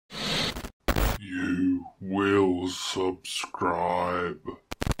You will subscribe.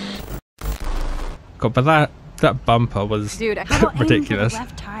 God, but that bumper was Dude, I ridiculous.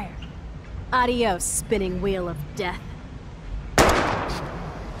 left tire. Adios, spinning wheel of death.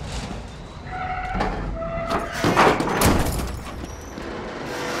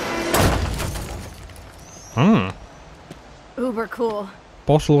 Uber cool.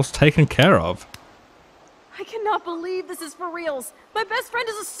 Bottles taken care of. I cannot believe this is for reals. My best friend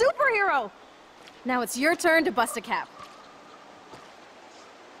is a superhero. Now it's your turn to bust a cap.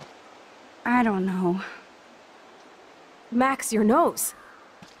 I don't know. Max, your nose.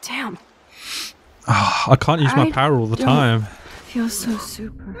 Damn. I can't use my power all the time. Feels so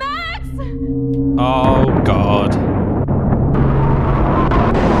super. Max! Oh god.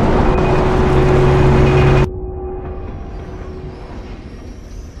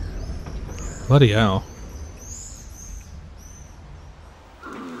 Bloody hell.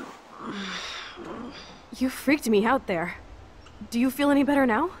 You freaked me out there. Do you feel any better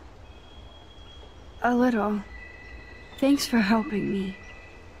now? A little. Thanks for helping me.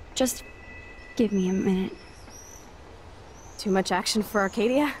 Just give me a minute. Too much action for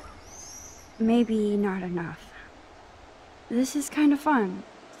Arcadia? Maybe not enough. This is kind of fun.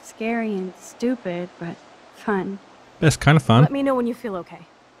 Scary and stupid, but fun. It's kind of fun. Let me know when you feel okay.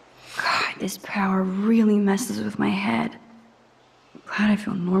 God, this power really messes with my head. I'm glad I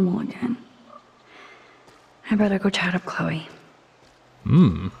feel normal again. I better go chat up Chloe.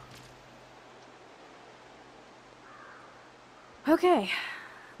 Okay.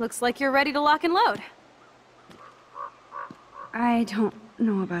 Looks like you're ready to lock and load. I don't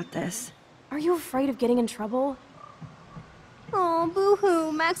know about this. Are you afraid of getting in trouble? Oh,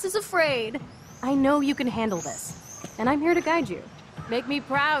 boo-hoo, Max is afraid. I know you can handle this, and I'm here to guide you. Make me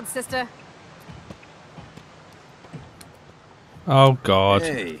proud, sister. Oh god.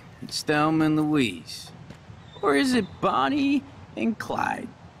 Hey, it's Thelma and Louise. Or is it Bonnie and Clyde?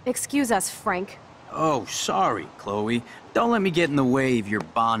 Excuse us, Frank. Oh, sorry, Chloe. Don't let me get in the way of your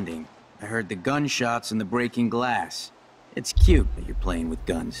bonding. I heard the gunshots and the breaking glass. It's cute that you're playing with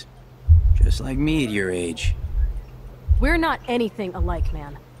guns. Just like me at your age. We're not anything alike,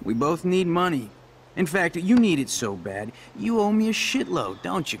 man. We both need money. In fact, you need it so bad, you owe me a shitload,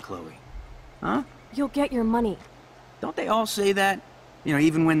 don't you, Chloe? Huh? You'll get your money. Don't they all say that? You know,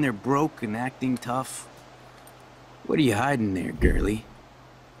 even when they're broke and acting tough? What are you hiding there, girlie?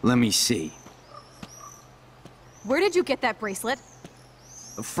 Let me see. Where did you get that bracelet?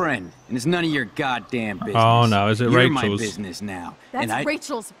 A friend, and it's none of your goddamn business. Oh no, is it You're Rachel's? my business now. That's and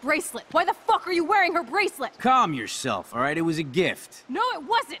Rachel's bracelet. Why the fuck are you wearing her bracelet? Calm yourself, all right? It was a gift. No, it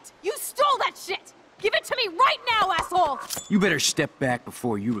wasn't. You stole that shit. Give it to me right now, asshole. You better step back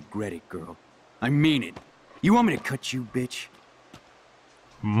before you regret it, girl. I mean it. You want me to cut you, bitch?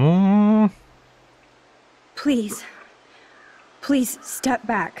 Please. Please step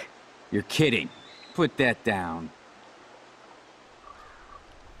back. You're kidding. Put that down.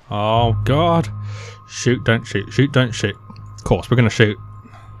 Oh god. Shoot, don't shoot. Shoot, don't shoot. Of course, we're gonna shoot.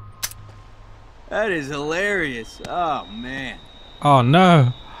 That is hilarious. Oh, man. Oh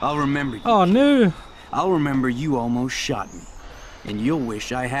no. I'll remember you. Oh no. I'll remember you almost shot me. And you'll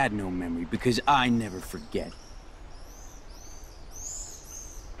wish I had no memory, because I never forget.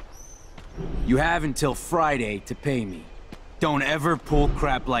 You have until Friday to pay me. Don't ever pull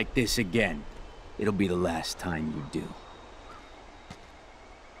crap like this again. It'll be the last time you do.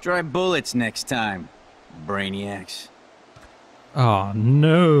 Try bullets next time, brainiacs. Oh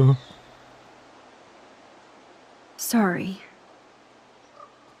no. Sorry.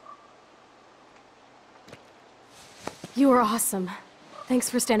 You were awesome. Thanks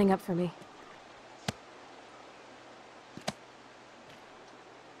for standing up for me.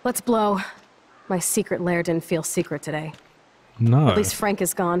 Let's blow. My secret lair didn't feel secret today. No. At least Frank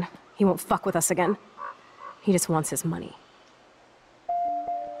is gone. He won't fuck with us again. He just wants his money.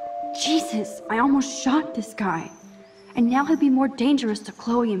 Jesus, I almost shot this guy. And now he'll be more dangerous to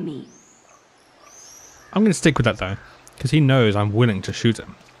Chloe and me. I'm gonna stick with that though, because he knows I'm willing to shoot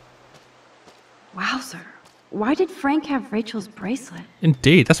him. Wowzer. Why did Frank have Rachel's bracelet?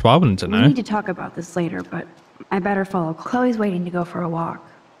 Indeed, that's what I wanted to We know. need to talk about this later, but I better follow. Chloe's waiting to go for a walk.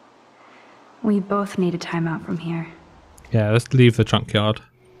 We both need a timeout from here. Yeah, let's leave the junkyard.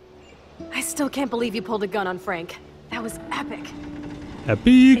 I still can't believe you pulled a gun on Frank. That was epic. It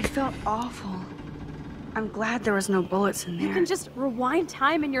Epic. felt awful. I'm glad there was no bullets in there. You can just rewind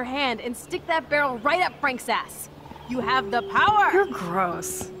time in your hand and stick that barrel right up Frank's ass. You have the power! You're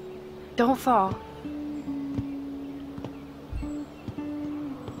gross. Don't fall.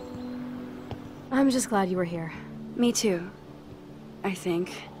 I'm just glad you were here. Me too. I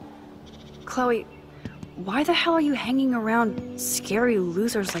think. Chloe, why the hell are you hanging around scary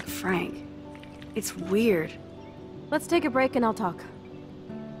losers like Frank? It's weird. Let's take a break and I'll talk.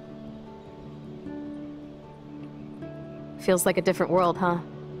 Feels like a different world, huh?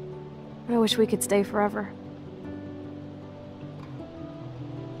 I wish we could stay forever.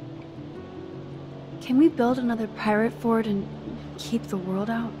 Can we build another pirate fort and keep the world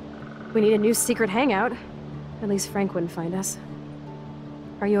out? We need a new secret hangout. At least Frank wouldn't find us.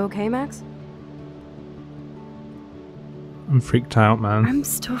 Are you okay, Max? I'm freaked out, man. I'm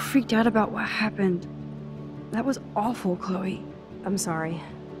still freaked out about what happened. That was awful, Chloe. I'm sorry.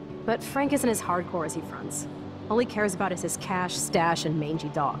 But Frank isn't as hardcore as he fronts. All he cares about is his cash, stash, and mangy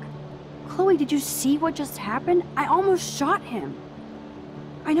dog. Chloe, did you see what just happened? I almost shot him.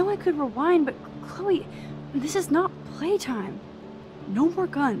 I know I could rewind, but Chloe, this is not playtime. No more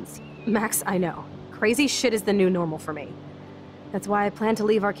guns. Max, I know. Crazy shit is the new normal for me. That's why I plan to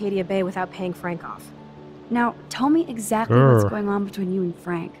leave Arcadia Bay without paying Frank off. Now, tell me exactly what's going on between you and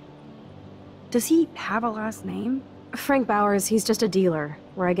Frank. Does he have a last name? Frank Bowers, he's just a dealer,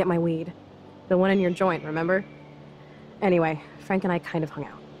 where I get my weed. The one in your joint, remember? Anyway, Frank and I kind of hung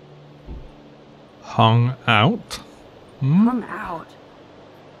out. Hung out? Hmm? Hung out?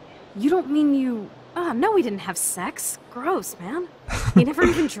 You don't mean you... Oh, no, we didn't have sex. Gross, man. He never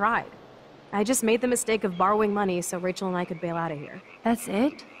even tried. I just made the mistake of borrowing money so Rachel and I could bail out of here. That's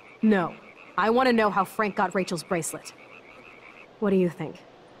it? No. I want to know how Frank got Rachel's bracelet. What do you think?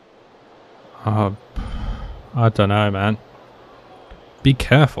 I don't know, man. Be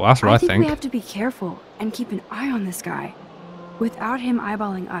careful, that's what I think. We have to be careful and keep an eye on this guy. Without him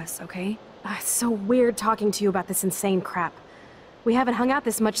eyeballing us, okay? It's so weird talking to you about this insane crap. We haven't hung out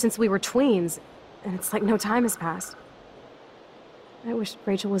this much since we were tweens, and it's like no time has passed. I wish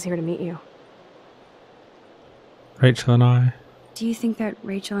Rachel was here to meet you. Rachel and I. Do you think that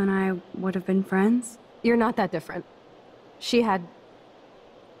Rachel and I would have been friends? You're not that different. She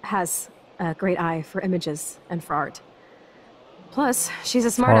has a great eye for images and for art. Plus, she's a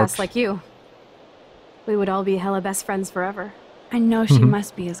smartass like you. We would all be hella best friends forever. I know she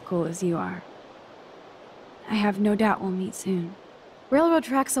must be as cool as you are. I have no doubt we'll meet soon. Railroad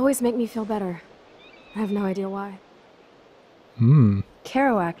tracks always make me feel better. I have no idea why.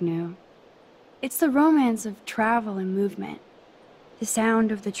 Kerouac knew. It's the romance of travel and movement. The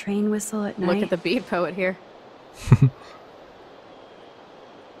sound of the train whistle at night. Look at the beat poet here.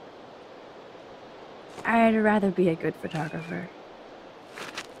 I'd rather be a good photographer.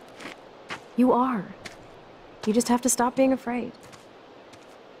 You are. You just have to stop being afraid.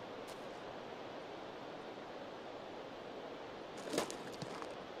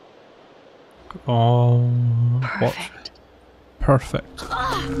 Oh, Perfect. Perfect.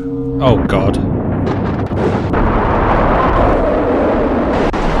 Oh God.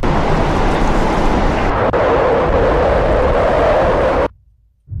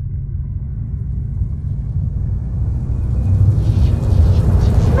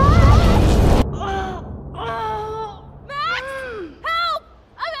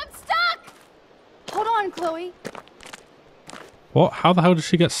 Chloe? What? How the hell did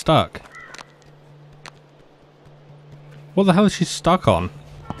she get stuck? What the hell is she stuck on?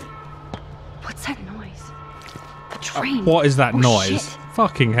 What's that noise? The train. What is that noise? Shit.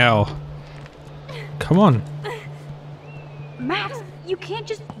 Fucking hell. Come on. Max, you can't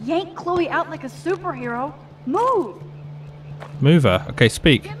just yank Chloe out like a superhero. Move! Move her. Okay,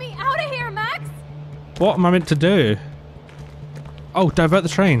 speak. Get me out of here, Max! What am I meant to do? Oh, divert the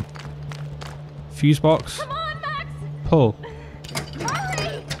train. Fuse box. Come on, Max! Pull.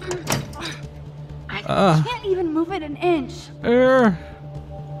 Hurry! I can't even move it an inch.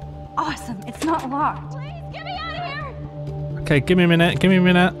 Awesome, it's not locked. Please, get me out of here! Okay, give me a minute. Give me a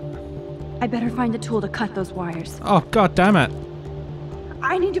minute. I better find a tool to cut those wires. Oh, God damn it.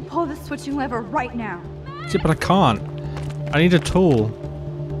 I need to pull the switching lever right now. Yeah, but I can't. I need a tool.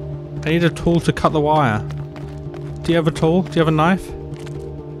 I need a tool to cut the wire. Do you have a tool? Do you have a knife?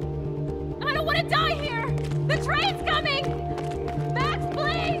 I don't want to die here! The train's coming! Max,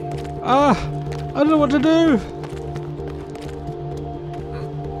 please! I don't know what to do.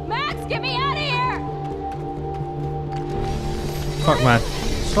 Max, get me out of here! Fuck, man.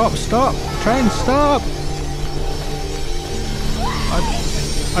 Stop, stop. Train, stop.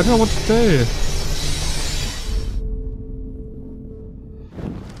 I don't know what to do.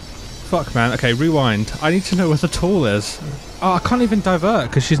 Fuck, man. Okay, rewind. I need to know where the tool is. Oh, I can't even divert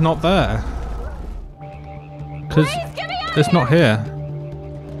because she's not there. Because it's not here.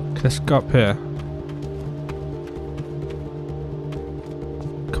 Okay, let's go up here.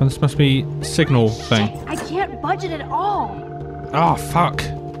 Come on, this must be signal thing. I can't budge it at all. Oh, fuck.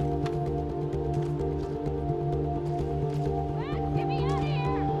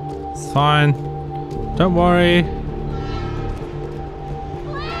 fine. Don't worry.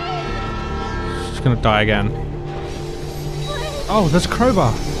 She's gonna die again. Oh, there's a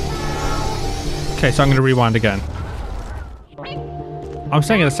crowbar. Okay, so I'm gonna rewind again. I'm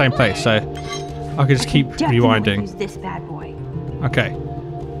staying in the same place, so I can just keep rewinding. Use this bad boy. Okay.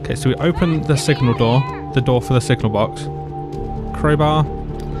 Okay, so we open the signal door, the door for the signal box. Crowbar.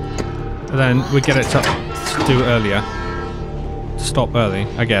 And then we get it to do earlier. To stop early,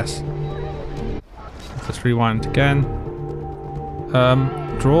 I guess. Let's rewind again.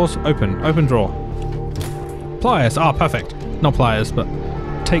 Drawers, open. Open drawer. Pliers, ah, perfect. Not pliers, but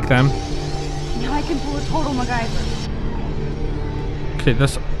take them. Now I can pull a total MacGyver. Okay,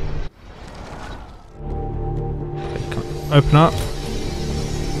 this. Okay, open up.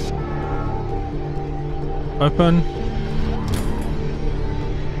 Open.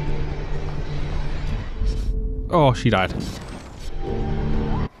 Oh, she died.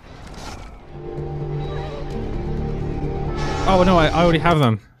 Oh no, I already have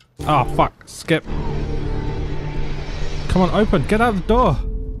them. Oh fuck, skip. Come on, open, get out the door.